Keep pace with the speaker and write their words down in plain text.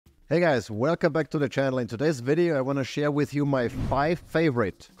Hey guys, welcome back to the channel. In today's video I want to share with you my 5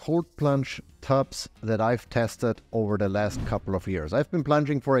 favorite cold plunge tubs that I've tested over the last couple of years. I've been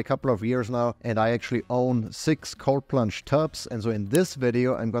plunging for a couple of years now and I actually own 6 cold plunge tubs, and so in this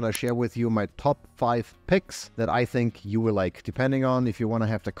video I'm going to share with you my top 5 picks that I think you will like, depending on if you want to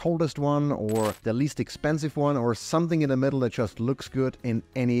have the coldest one or the least expensive one or something in the middle that just looks good in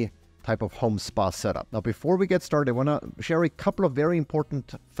any type of home spa setup. Now, before we get started, I want to share a couple of very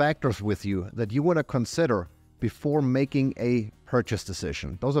important factors with you that you want to consider before making a purchase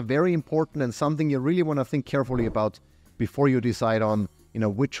decision. Those are very important and something you really want to think carefully about before you decide on,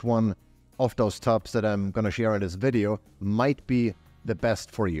 which one of those tubs that I'm going to share in this video might be the best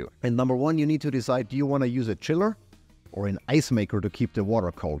for you. And number one, you need to decide, do you want to use a chiller or an ice maker to keep the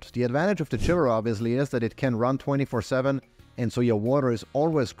water cold? The advantage of the chiller obviously is that it can run 24/7, and so your water is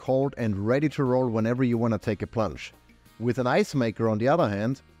always cold and ready to roll whenever you want to take a plunge. With an ice maker, on the other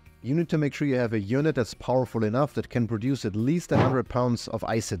hand, you need to make sure you have a unit that's powerful enough that can produce at least 100 pounds of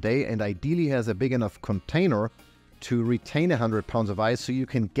ice a day, and ideally has a big enough container to retain 100 pounds of ice so you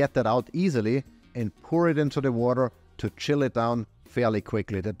can get that out easily and pour it into the water to chill it down fairly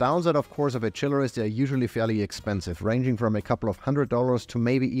quickly. The downside, of course, of a chiller is they're usually fairly expensive, ranging from a couple of $100 to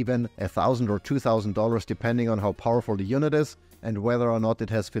maybe even $1,000 or $2,000, depending on how powerful the unit is and whether or not it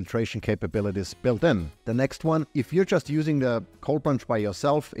has filtration capabilities built in. The next one, if you're just using the cold plunge by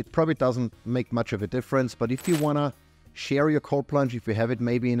yourself, it probably doesn't make much of a difference, but if you want to share your cold plunge, if you have it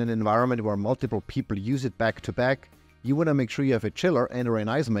maybe in an environment where multiple people use it back to back, you want to make sure you have a chiller and or an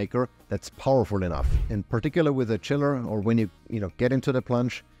ice maker that's powerful enough. In particular with a chiller, or when you get into the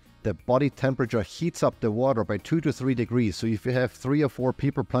plunge, the body temperature heats up the water by 2 to 3 degrees. So if you have 3 or 4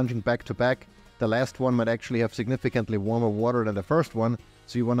 people plunging back to back, the last one might actually have significantly warmer water than the first one.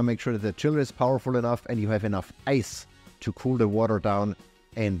 So you want to make sure that the chiller is powerful enough and you have enough ice to cool the water down,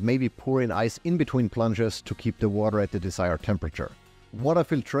 and maybe pour in ice in between plunges to keep the water at the desired temperature. Water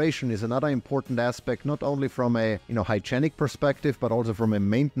filtration is another important aspect, not only from a hygienic perspective, but also from a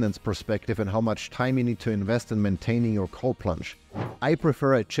maintenance perspective and how much time you need to invest in maintaining your cold plunge. I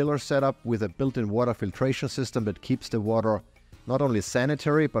prefer a chiller setup with a built-in water filtration system that keeps the water not only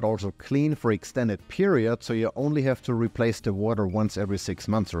sanitary but also clean for extended periods, so you only have to replace the water once every 6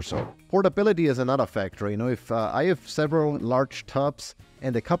 months or so. Portability is another factor. If I have several large tubs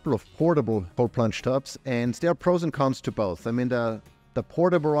and a couple of portable cold plunge tubs, and there are pros and cons to both. I mean, the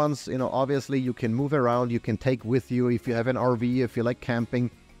portable ones, obviously you can move around, you can take with you. If you have an RV, if you like camping,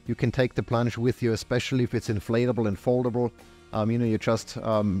 you can take the plunge with you, especially if it's inflatable and foldable. You just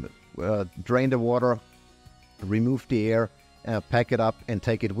drain the water, remove the air, pack it up and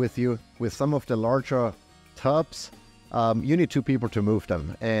take it with you. With some of the larger tubs, you need 2 people to move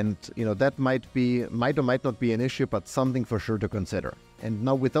them, and that might or might not be an issue, but something for sure to consider. And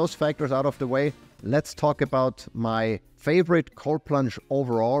now, with those factors out of the way, let's talk about my favorite cold plunge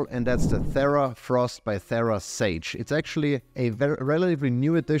overall, and that's the TheraFrost by TheraSage. It's actually a relatively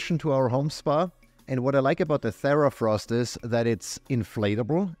new addition to our home spa, and what I like about the TheraFrost is that it's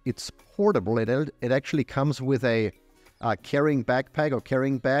inflatable, it's portable. It actually comes with a carrying backpack or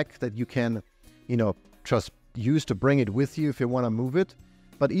carrying bag that you can just use to bring it with you if you want to move it.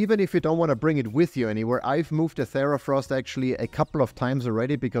 But even if you don't want to bring it with you anywhere, I've moved the TheraFrost actually a couple of times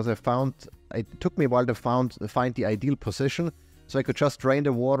already, because it took me a while to find the ideal position. So I could just drain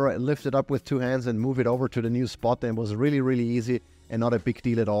the water and lift it up with 2 hands and move it over to the new spot, and it was really, really easy and not a big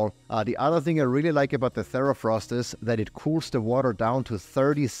deal at all. The other thing I really like about the TheraFrost is that it cools the water down to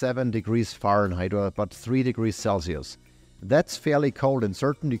 37 degrees Fahrenheit, or about 3 degrees Celsius. That's fairly cold, and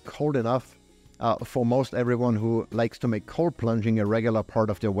certainly cold enough for most everyone who likes to make cold plunging a regular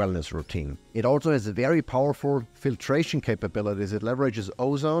part of their wellness routine. It also has very powerful filtration capabilities. It leverages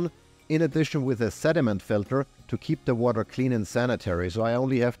ozone in addition with a sediment filter to keep the water clean and sanitary. So I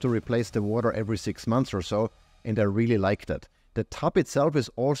only have to replace the water every 6 months or so, and I really like that. The tub itself is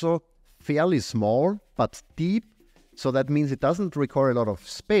also fairly small but deep, so that means it doesn't require a lot of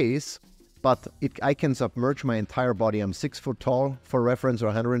space, but I can submerge my entire body. I'm 6 foot tall, for reference, or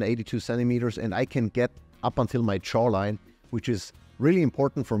 182 centimeters, and I can get up until my jawline, which is really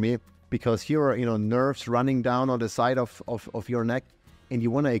important for me, because here are nerves running down on the side of your neck, and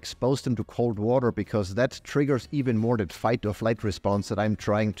you want to expose them to cold water, because that triggers even more that fight or flight response that I'm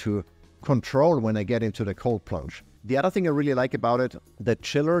trying to control when I get into the cold plunge. The other thing I really like about it, the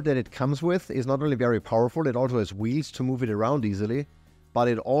chiller that it comes with is not only very powerful, it also has wheels to move it around easily, but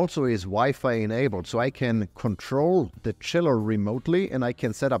it also is Wi-Fi enabled, so I can control the chiller remotely and I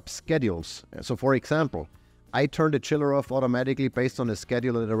can set up schedules. So for example, I turn the chiller off automatically based on a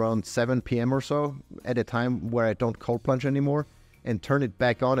schedule at around 7 p.m. or so, at a time where I don't cold plunge anymore. and turn it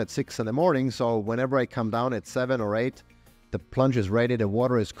back on at 6 in the morning. So whenever I come down at 7 or 8, the plunge is ready, the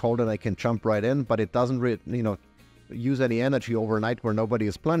water is cold, and I can jump right in, but it doesn't use any energy overnight where nobody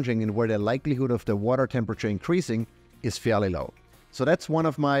is plunging and where the likelihood of the water temperature increasing is fairly low. So that's one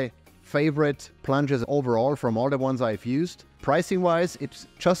of my favorite plunges overall from all the ones I've used. Pricing wise, it's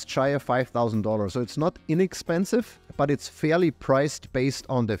just shy of $5,000. So it's not inexpensive, but it's fairly priced based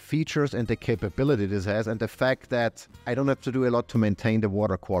on the features and the capability this has, and the fact that I don't have to do a lot to maintain the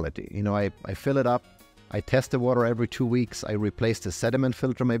water quality. I fill it up, I test the water every 2 weeks, I replace the sediment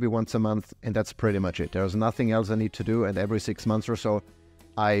filter maybe once a month, and that's pretty much it. There's nothing else I need to do, and every 6 months or so,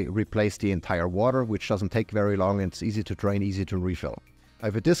 I replace the entire water, which doesn't take very long, and it's easy to drain, easy to refill. I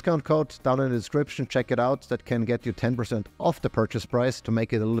have a discount code down in the description, check it out, that can get you 10% off the purchase price to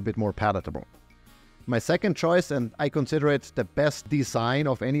make it a little bit more palatable. My second choice, and I consider it the best design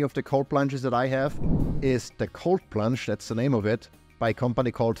of any of the cold plunges that I have, is the Cold Plunge, that's the name of it, by a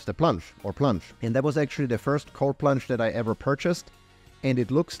company called the Plunge. And that was actually the first cold plunge that I ever purchased. And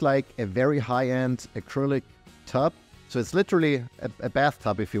it looks like a very high-end acrylic tub. So it's literally a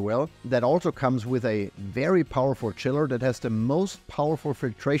bathtub, if you will, that also comes with a very powerful chiller that has the most powerful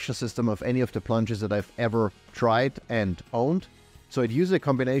filtration system of any of the plunges that I've ever tried and owned. So it uses a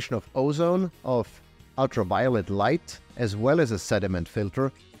combination of ozone, of ultraviolet light, as well as a sediment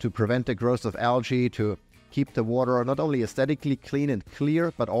filter to prevent the growth of algae, to keep the water not only aesthetically clean and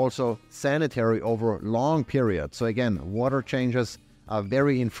clear, but also sanitary over long periods. So again, water changes are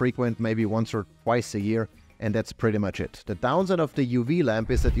very infrequent, maybe once or twice a year, and that's pretty much it. The downside of the UV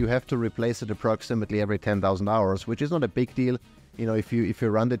lamp is that you have to replace it approximately every 10,000 hours, which is not a big deal. If you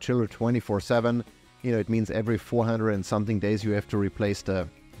run the chiller 24/7, it means every 400 and something days you have to replace the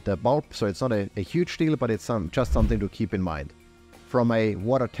bulb. So it's not a huge deal, but it's just something to keep in mind. From a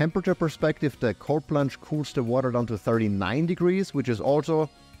water temperature perspective, the Cold Plunge cools the water down to 39 degrees, which is also,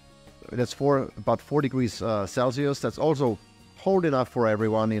 that's for about 4 degrees Celsius. That's also cold enough for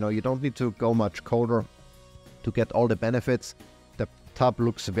everyone. You don't need to go much colder to get all the benefits. The tub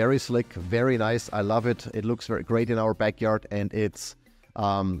looks very slick, very nice. I love it. It looks very great in our backyard, and it's,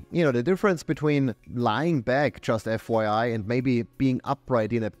 the difference between lying back, just FYI, and maybe being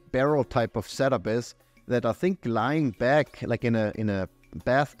upright in a barrel type of setup is that I think lying back, like in a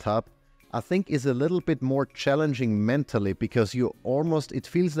bathtub, I think is a little bit more challenging mentally, because it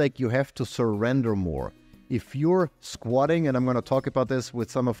feels like you have to surrender more. If you're squatting, and I'm going to talk about this with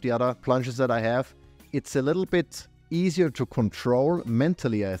some of the other plunges that I have, it's a little bit easier to control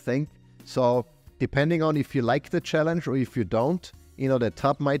mentally, I think. So depending on if you like the challenge or if you don't, the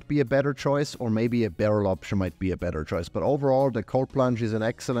tub might be a better choice, or maybe a barrel option might be a better choice. But overall, the Cold Plunge is an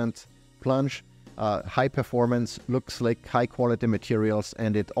excellent plunge. High performance, looks slick, high quality materials,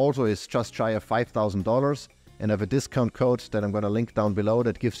 and it also is just shy of $5,000. And I have a discount code that I'm going to link down below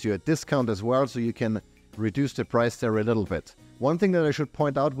that gives you a discount as well, so you can reduce the price there a little bit. One thing that I should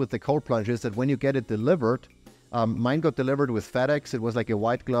point out with the Cold Plunge is that when you get it delivered, mine got delivered with FedEx. It was like a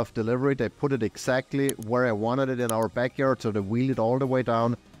white glove delivery. They put it exactly where I wanted it in our backyard, so they wheeled it all the way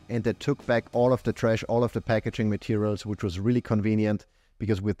down, and they took back all of the trash, all of the packaging materials, which was really convenient,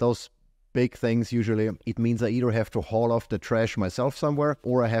 because with those big things, usually it means I either have to haul off the trash myself somewhere,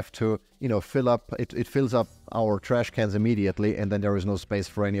 or I have to, fill up, it fills up our trash cans immediately, and then there is no space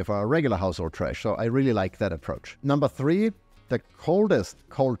for any of our regular household trash. So I really like that approach. Number 3, the coldest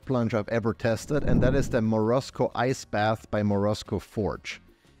cold plunge I've ever tested, and that is the Morozko Ice Bath by Morozko Forge.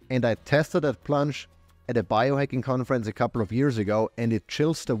 And I tested that plunge at a biohacking conference a couple of years ago, and it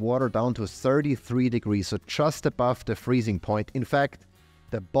chills the water down to 33 degrees, so just above the freezing point. In fact,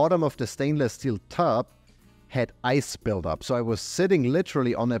 the bottom of the stainless steel tub had ice buildup. So I was sitting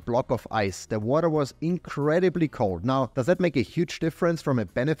literally on a block of ice. The water was incredibly cold. Now, does that make a huge difference from a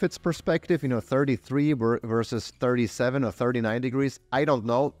benefits perspective? 33 versus 37 or 39 degrees? I don't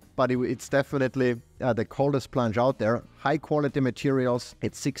know, but it's definitely the coldest plunge out there. High quality materials.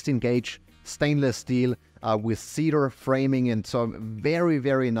 It's 16 gauge stainless steel with cedar framing, and so very,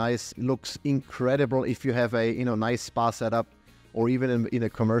 very nice. Looks incredible if you have a nice spa setup, or even in a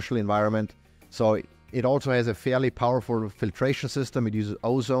commercial environment. So it also has a fairly powerful filtration system. It uses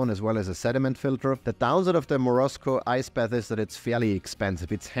ozone as well as a sediment filter. The downside of the Morozko Ice Bath is that it's fairly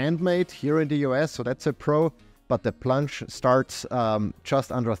expensive. It's handmade here in the US, so that's a pro, but the plunge starts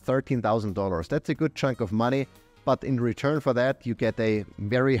just under $13,000. That's a good chunk of money, but in return for that, you get a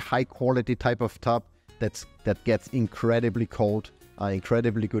very high quality type of tub that gets incredibly cold,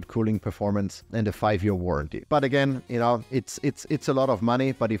 incredibly good cooling performance, and a 5-year warranty. But again, it's a lot of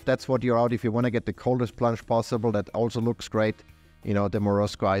money, but if that's what you're out, if you want to get the coldest plunge possible that also looks great, the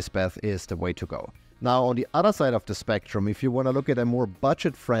Morozko Ice Bath is the way to go. Now, on the other side of the spectrum, if you want to look at a more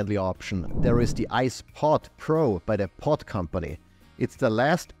budget-friendly option, there is the Ice Pod Pro by the Pod Company. It's the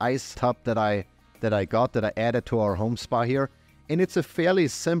last ice tub that I added to our home spa here, and it's a fairly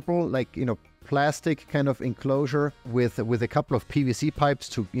simple, like, you know, plastic kind of enclosure with a couple of PVC pipes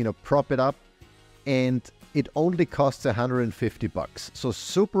to, you know, prop it up, and it only costs $150. So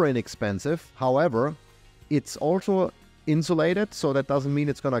super inexpensive. However, it's also insulated, so that doesn't mean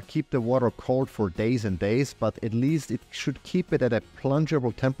it's gonna keep the water cold for days and days, but at least it should keep it at a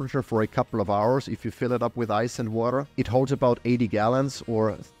plungeable temperature for a couple of hours if you fill it up with ice and water. It holds about 80 gallons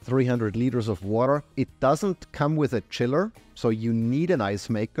or 300 liters of water. It doesn't come with a chiller, so you need an ice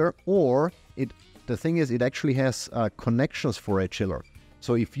maker, or the thing is, it actually has connections for a chiller.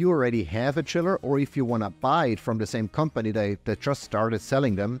 So if you already have a chiller, or if you want to buy it from the same company that just started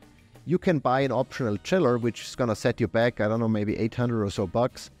selling them, you can buy an optional chiller, which is going to set you back, I don't know, maybe 800 or so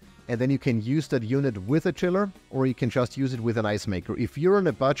bucks. And then you can use that unit with a chiller, or you can just use it with an ice maker. If you're on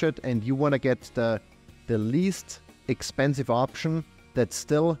a budget and you want to get the least expensive option that's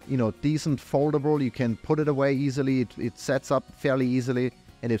still, you know, decent, foldable, you can put it away easily, it sets up fairly easily,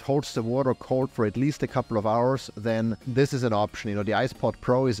 and it holds the water cold for at least a couple of hours, then this is an option. You know, the Ice Pod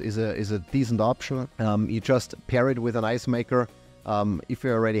Pro is a decent option. You just pair it with an ice maker. If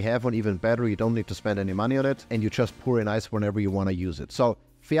you already have one, even better, you don't need to spend any money on it, and you just pour in ice whenever you want to use it. So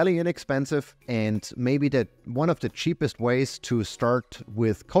fairly inexpensive, and maybe one of the cheapest ways to start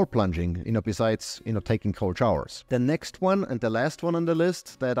with cold plunging, you know, besides, you know, taking cold showers. The next one and the last one on the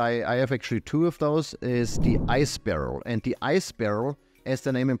list that I have actually two of those is the ice barrel. And the ice barrel, as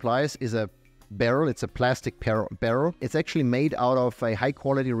the name implies, is a barrel. It's a plastic barrel. It's actually made out of a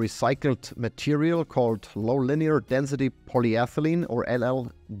high-quality recycled material called low linear density polyethylene, or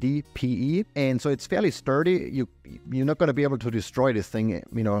LLDPE. And so it's fairly sturdy. You're not going to be able to destroy this thing,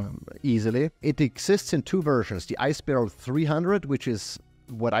 you know, easily. It exists in two versions: the Ice Barrel 300, which is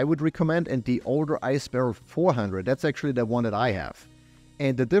what I would recommend, and the older Ice Barrel 400. That's actually the one that I have.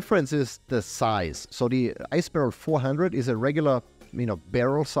 And the difference is the size. So the Ice Barrel 400 is a regular, you know,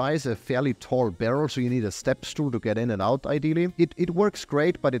 barrel size, a fairly tall barrel, so you need a step stool to get in and out ideally. It works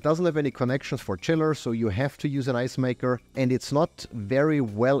great, but it doesn't have any connections for chillers, so you have to use an ice maker, and it's not very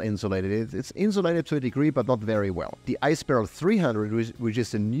well insulated. It's insulated to a degree, but not very well. The Ice Barrel 300, which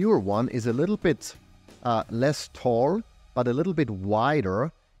is the newer one, is a little bit less tall, but a little bit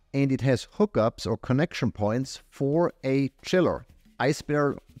wider, and it has hookups or connection points for a chiller. Ice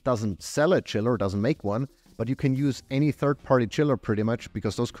Barrel doesn't sell a chiller, doesn't make one, but you can use any third-party chiller pretty much,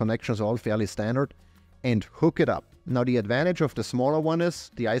 because those connections are all fairly standard, and hook it up. Now, the advantage of the smaller one is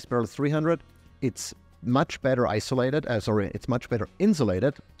the Ice Barrel 300. It's much better isolated, it's much better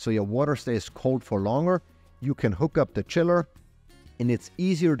insulated, so your water stays cold for longer. You can hook up the chiller, and it's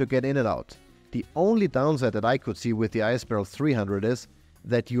easier to get in and out. The only downside that I could see with the Ice Barrel 300 is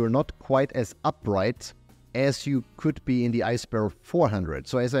that you're not quite as upright as you could be in the Ice Barrel 400.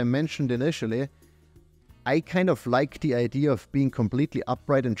 So as I mentioned initially, I kind of like the idea of being completely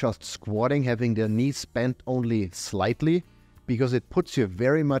upright and just squatting, having the knees bent only slightly, because it puts you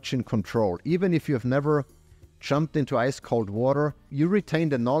very much in control. Even if you've never jumped into ice cold water, you retain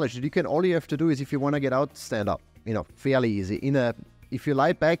the knowledge that all you have to do is, if you want to get out, stand up. You know, fairly easy. If you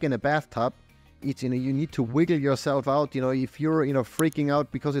lie back in a bathtub, it's, you know, you need to wiggle yourself out. You know, if you're, you know, freaking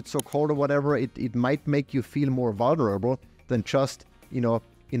out because it's so cold or whatever, it might make you feel more vulnerable than just, you know,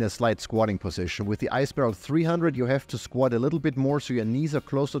 in a slight squatting position. With the Ice Barrel 300, you have to squat a little bit more, so your knees are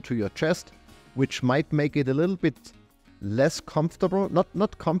closer to your chest, which might make it a little bit less comfortable.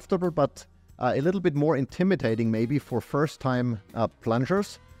 Not comfortable, but a little bit more intimidating maybe for first-time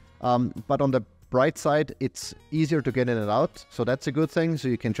plungers. But on the bright side, it's easier to get in and out, so that's a good thing. So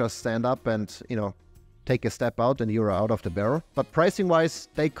you can just stand up and, you know, take a step out and you're out of the barrel. But pricing-wise,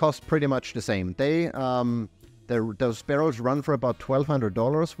 they cost pretty much the same. Those barrels run for about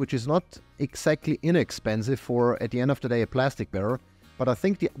 $1,200, which is not exactly inexpensive for, at the end of the day, a plastic barrel. But I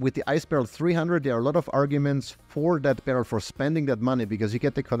think with the Ice Barrel 300, there are a lot of arguments for that barrel, for spending that money, because you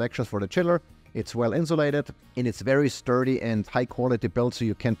get the connections for the chiller, it's well insulated, and it's very sturdy and high quality built, so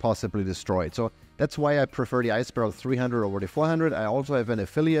you can't possibly destroy it. So that's why I prefer the Ice Barrel 300 over the 400. I also have an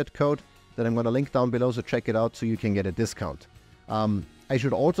affiliate code that I'm going to link down below, so check it out so you can get a discount. I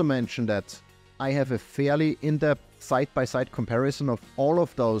should also mention that I have a fairly in-depth side-by-side comparison of all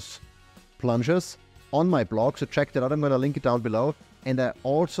of those plunges on my blog, so check that out. I'm going to link it down below. And I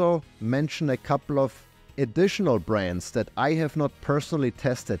also mention a couple of additional brands that I have not personally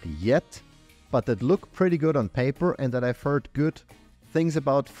tested yet, but that look pretty good on paper and that I've heard good things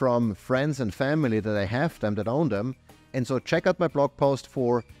about from friends and family that I have them, that own them. And so check out my blog post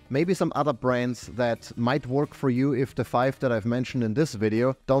for maybe some other brands that might work for you if the 5 that I've mentioned in this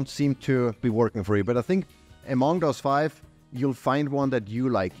video don't seem to be working for you. But I think among those 5, you'll find one that you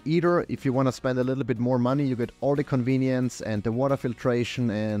like. Either if you want to spend a little bit more money, you get all the convenience and the water filtration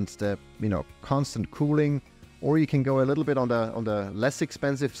and the, constant cooling, or you can go a little bit on the less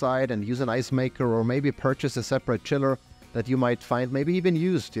expensive side and use an ice maker, or maybe purchase a separate chiller that you might find maybe even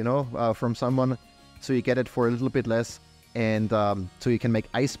used, from someone, so you get it for a little bit less, and so you can make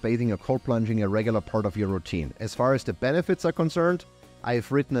ice bathing or cold plunging a regular part of your routine. As far as the benefits are concerned,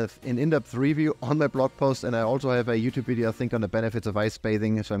 I've written an in-depth review on my blog post, and I also have a YouTube video, I think, on the benefits of ice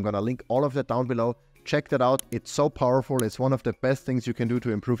bathing. So I'm going to link all of that down below. Check that out. It's so powerful. It's one of the best things you can do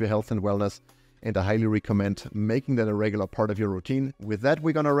to improve your health and wellness, and I highly recommend making that a regular part of your routine. With that,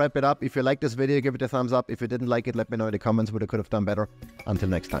 we're going to wrap it up. If you like this video, give it a thumbs up. If you didn't like it, let me know in the comments what I could have done better. Until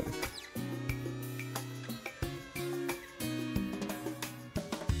next time.